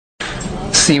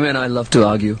Seema and I love to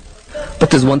argue, but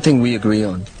there's one thing we agree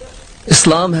on.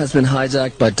 Islam has been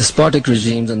hijacked by despotic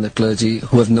regimes and the clergy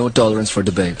who have no tolerance for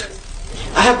debate.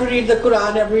 I have to read the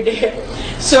Quran every day.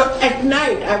 So at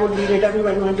night I would read it.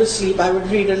 Everyone went to sleep. I would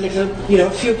read a little,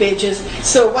 few pages.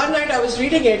 So one night I was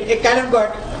reading it. It kind of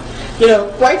got,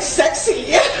 quite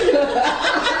sexy.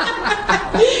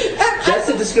 That's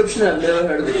a description I've never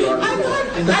heard of the Quran.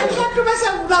 I thought to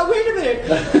myself, now wait a minute.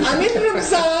 I'm in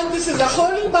Ramzan. This is a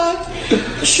holy month.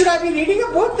 Should I be reading a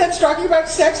book that's talking about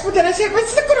sex? But then I said,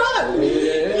 what's the Quran?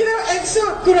 And so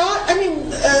Quran,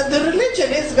 the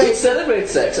religion is very... It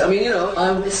celebrates sex.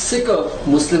 I'm sick of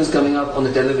Muslims coming up on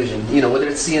the television, whether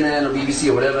it's CNN or BBC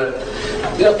or whatever.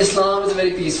 Islam is a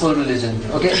very peaceful religion,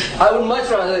 okay? I would much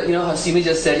rather, how Simi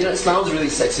just said, Islam's a really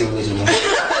sexy religion.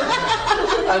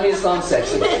 Islam's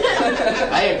sexy.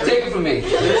 Take it from me.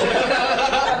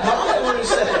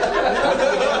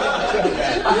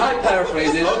 I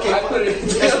paraphrase it. Okay. I put it.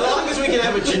 As long as we can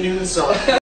have a Junoon song.